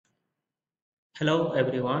Hello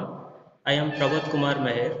everyone, I am Kumar.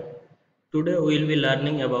 Today we will be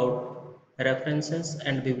learning about references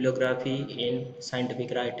and bibliography in scientific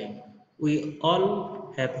writing. We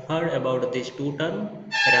all have heard about these two terms,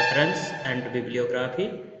 reference and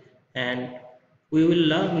bibliography, and we will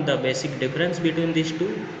learn the basic difference between these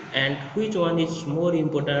two and which one is more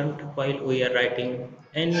important while we are writing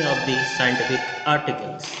any of the scientific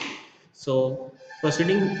articles. So,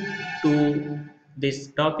 proceeding to this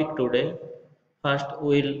topic today, first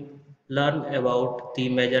we'll learn about the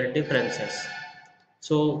major differences.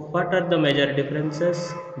 So, what are the major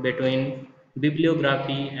differences between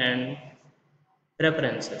bibliography and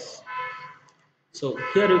references? So,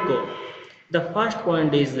 here we go. The first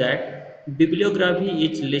point is that bibliography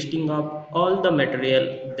is listing of all the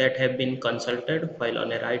material that have been consulted while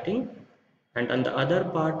on a writing, and on the other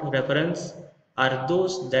part, reference are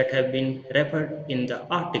those that have been referred in the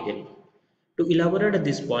article. To elaborate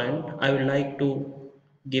this point, I would like to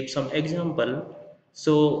give some example.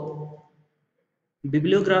 So,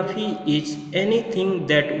 bibliography is anything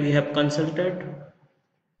that we have consulted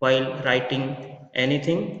while writing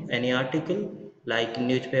anything, any article, like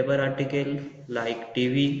newspaper article, like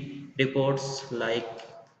TV reports, like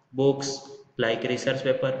books, like research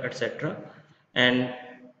paper, etc. And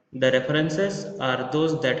the references are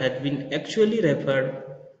those that have been actually referred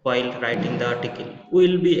while writing the article. We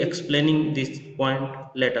will be explaining this point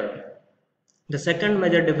later on. The second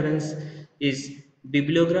major difference is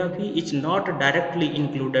bibliography is not directly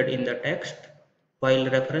included in the text, while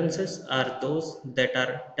references are those that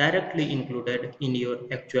are directly included in your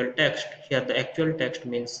actual text. Here, the actual text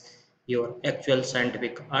means your actual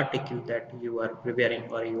scientific article that you are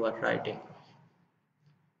preparing or you are writing.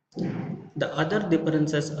 The other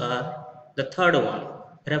differences are the third one.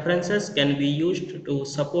 References can be used to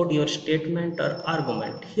support your statement or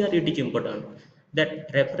argument. Here it is important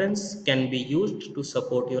that reference can be used to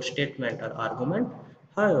support your statement or argument.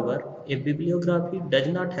 However, a bibliography does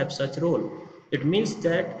not have such role. It means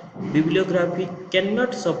that bibliography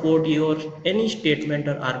cannot support your any statement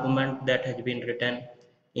or argument that has been written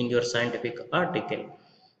in your scientific article.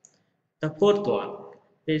 The fourth one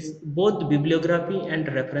is both bibliography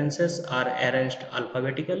and references are arranged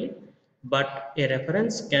alphabetically, but a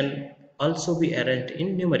reference can also be arranged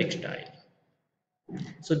in numeric style.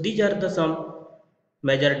 So these are the some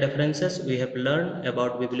major differences we have learned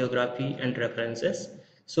about bibliography and references.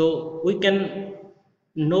 So we can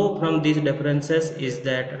know from these differences is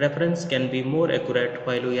that reference can be more accurate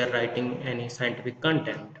while we are writing any scientific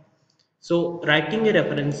content. So writing a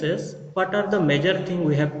references, what are the major thing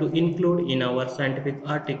we have to include in our scientific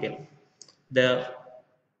article? The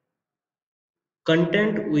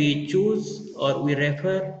content we choose or we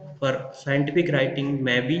refer for scientific writing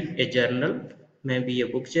may be a journal, may be a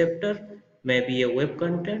book chapter, may be a web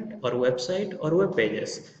content or website or web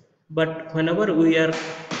pages. But whenever we are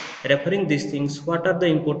referring these things, what are the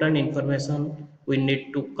important information we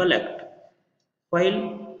need to collect?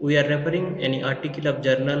 While we are referring any article of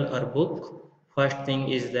journal or book, first thing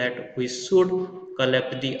is that we should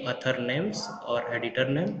collect the author names or editor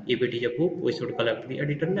name. If it is a book, we should collect the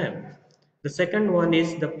editor name. The second one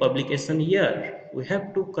is the publication year. We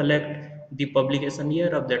have to collect the publication year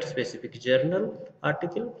of that specific journal,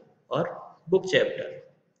 article or book chapter,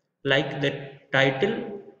 like the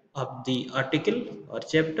title of the article or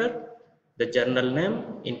chapter, the journal name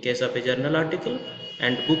in case of a journal article,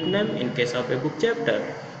 and book name in case of a book chapter.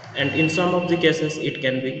 And in some of the cases, it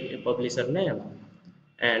can be a publisher name,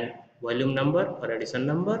 and volume number or edition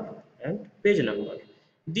number, and page number.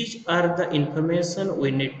 These are the information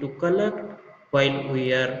we need to collect while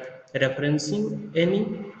we are referencing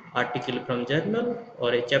any article from journal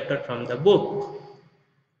or a chapter from the book.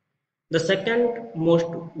 The second most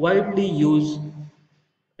widely used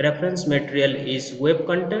reference material is web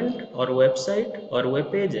content or website or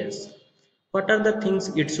web pages. What are the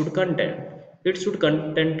things it should contain? It should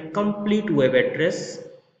contain complete web address,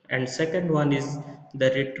 and second one is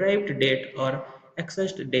the retrieved date or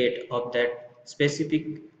accessed date of that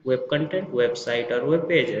specific web content, website or web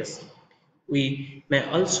pages. We may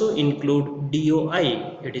also include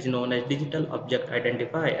DOI, it is known as Digital Object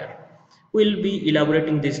Identifier. We'll be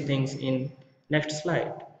elaborating these things in next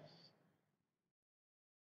slide.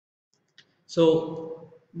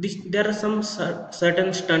 So there are some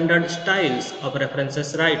certain standard styles of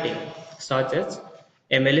references writing, such as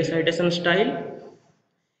MLA citation style,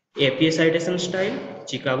 APA citation style,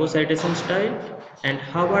 Chicago citation style, and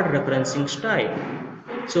Harvard referencing style.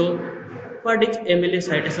 So what is MLA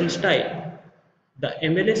citation style? The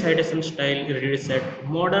MLA citation style reads at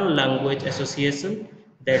Modern Language Association,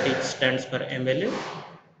 that it stands for MLA.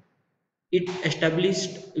 It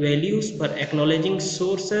established values for acknowledging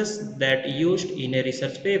sources that used in a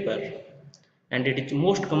research paper, and it is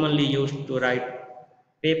most commonly used to write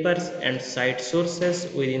papers and cite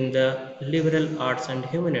sources within the liberal arts and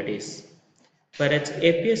humanities. Whereas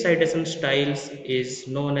APA citation styles is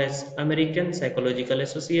known as American Psychological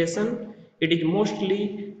Association, it is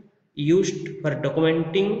mostly used for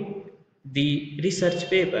documenting the research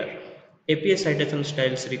paper. APA citation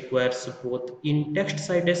styles requires both in-text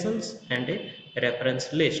citations and a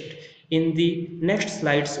reference list. In the next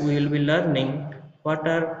slides, we will be learning what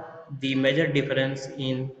are the major difference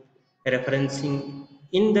in referencing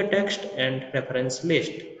in the text and reference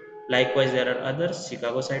list. Likewise, there are others,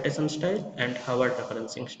 Chicago citation style and Harvard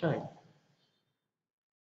referencing style.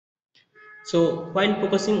 So while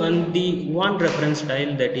focusing on the one reference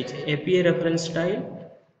style, that is APA reference style,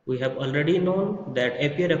 we have already known that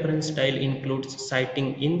APA reference style includes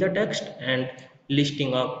citing in the text and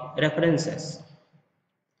listing of references.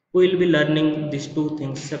 We will be learning these two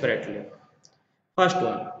things separately. First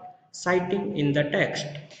one, citing in the text.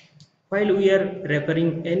 While we are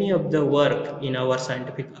referring any of the work in our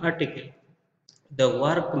scientific article, the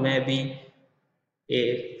work may be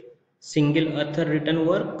a single author written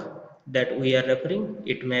work that we are referring.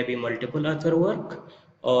 It may be multiple author work,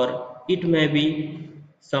 or it may be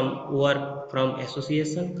some work from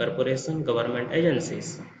association, corporation, government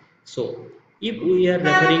agencies. So if we are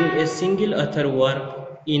referring a single author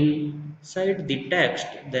work inside the text,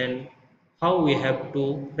 then how we have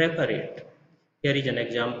to refer it? Here is an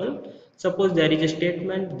example. Suppose there is a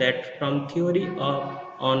statement that from theory of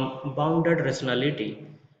on bounded rationality,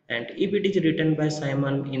 and if it is written by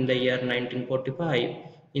Simon in the year 1945,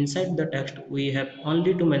 inside the text we have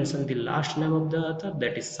only to mention the last name of the author,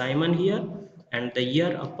 that is Simon here, and the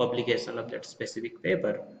year of publication of that specific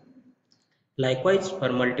paper. Likewise,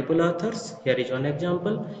 for multiple authors, here is one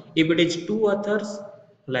example. If it is two authors,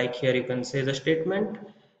 like here you can say the statement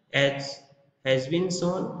as has been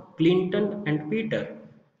shown, Clinton and Peter.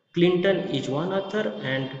 Clinton is one author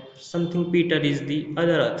and something Peter is the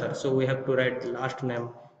other author. So we have to write the last name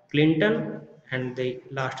Clinton and the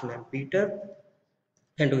last name Peter,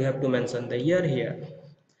 and we have to mention the year here.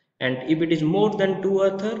 And if it is more than two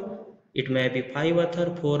author, it may be five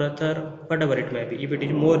author, four author, whatever it may be. If it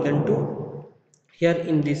is more than two, here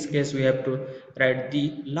in this case we have to write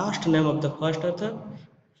the last name of the first author.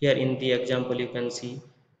 Here in the example you can see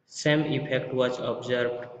same effect was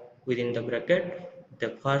observed within the bracket. The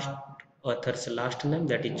first author's last name,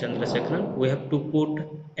 that is Chandrasekharan, we have to put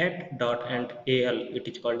at dot and al, it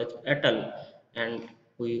is called as atal, and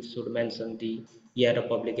we should mention the year of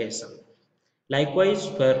publication. Likewise,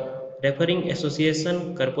 for referring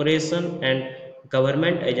association, corporation and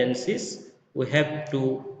government agencies, we have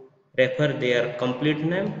to refer their complete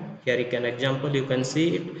name. Here is an example, you can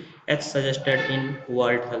see it as suggested in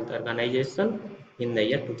World Health Organization in the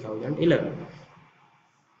year 2011.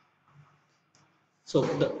 So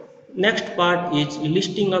the next part is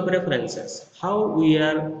listing of references. How we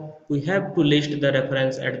have to list the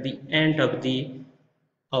reference at the end of the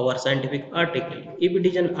our scientific article. If it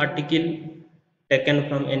is an article taken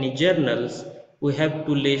from any journals, we have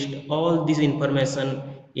to list all this information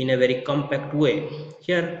in a very compact way.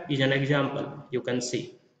 Here is an example, you can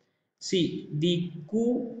see. See, the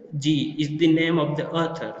QG is the name of the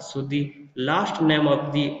author. So the last name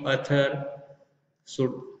of the author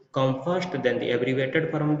should come first, then the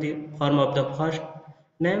abbreviated form of the first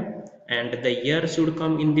name, and the year should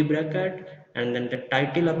come in the bracket, and then the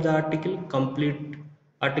title of the article, complete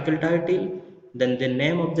article title, then the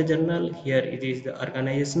name of the journal. Here it is the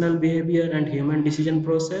organizational behavior and human decision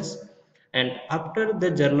process, and after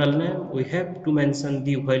the journal name we have to mention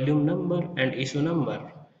the volume number and issue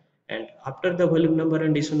number, and after the volume number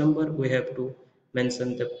and issue number we have to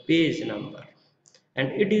mention the page number. And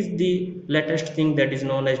it is the latest thing that is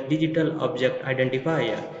known as digital object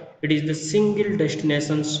identifier. It is the single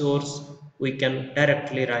destination source we can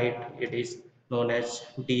directly write. It is known as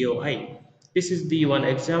DOI. This is the one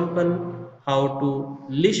example how to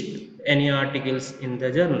list any articles in the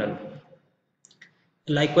journal.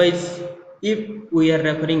 Likewise, if we are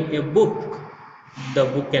referring a book, the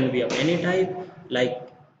book can be of any type, like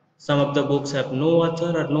some of the books have no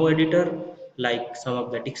author or no editor, like some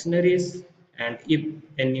of the dictionaries. And if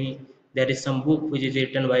any there is some book which is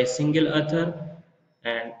written by a single author,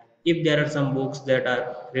 and if there are some books that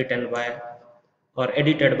are written by or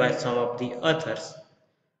edited by some of the authors.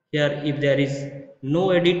 Here, if there is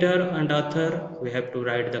no editor and author, we have to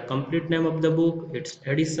write the complete name of the book, its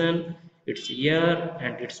edition, its year,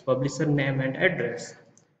 and its publisher name and address.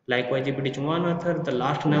 Likewise, if it is one author, the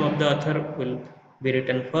last name of the author will be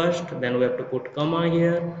written first, then we have to put comma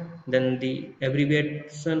here, then the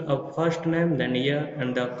abbreviation of first name, then year,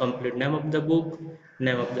 and the complete name of the book,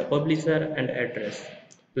 name of the publisher, and address.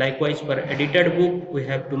 Likewise, for edited book, we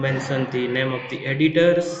have to mention the name of the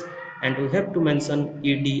editors, and we have to mention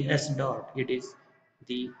eds dot. It is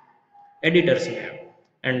the editor's name,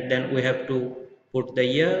 and then we have to put the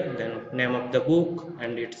year, then name of the book,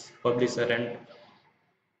 and its publisher and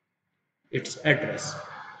its address.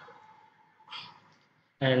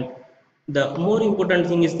 And the more important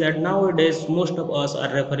thing is that nowadays most of us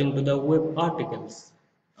are referring to the web articles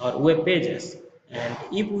or web pages, and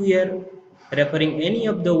if we are referring any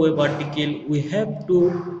of the web article, we have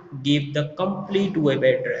to give the complete web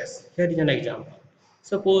address. Here is an example.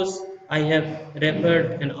 Suppose I have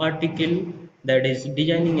referred an article that is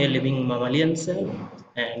designing a living mammalian cell,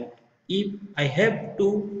 and if I have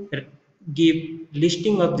to give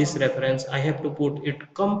listing of this reference, I have to put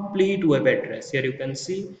it complete web address. Here you can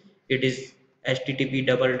see it is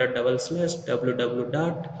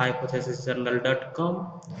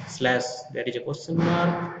http://www.hypothesisjournal.com/ there is a question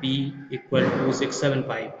mark p equal to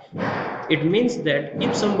 675. It means that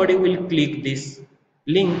if somebody will click this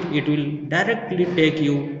link, it will directly take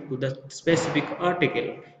you to the specific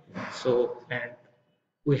article. So, and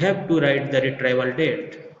we have to write the retrieval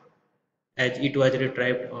date as it was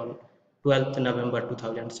retrieved on 12th November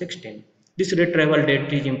 2016. This retrieval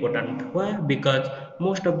date is important. Why? Because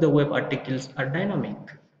most of the web articles are dynamic.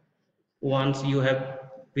 Once you have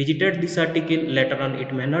visited this article, later on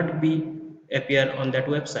it may not be appear on that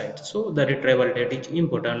website. So the retrieval date is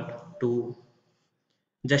important to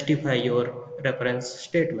justify your reference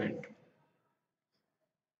statement.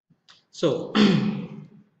 So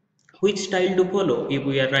which style to follow if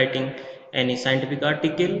we are writing any scientific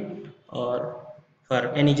article or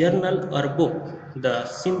for any journal or book? The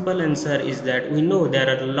simple answer is that we know there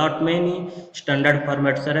are a lot many standard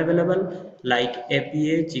formats are available, like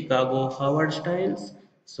APA, Chicago, Harvard styles.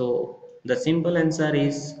 So the simple answer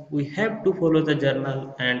is we have to follow the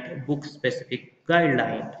journal and book specific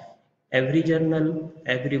guideline. Every journal,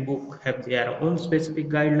 every book have their own specific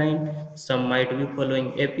guideline. Some might be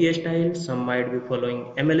following APA style, some might be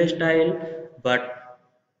following MLA style, but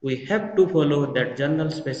we have to follow that journal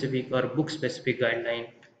specific or book specific guideline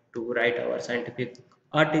to write our scientific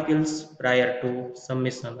articles prior to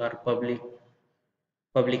submission or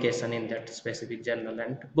publication in that specific journal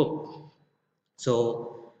and book.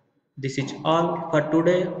 So this is all for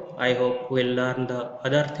today. I hope we'll learn the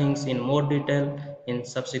other things in more detail in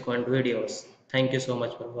subsequent videos. Thank you so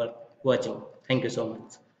much for watching. Thank you so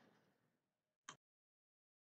much.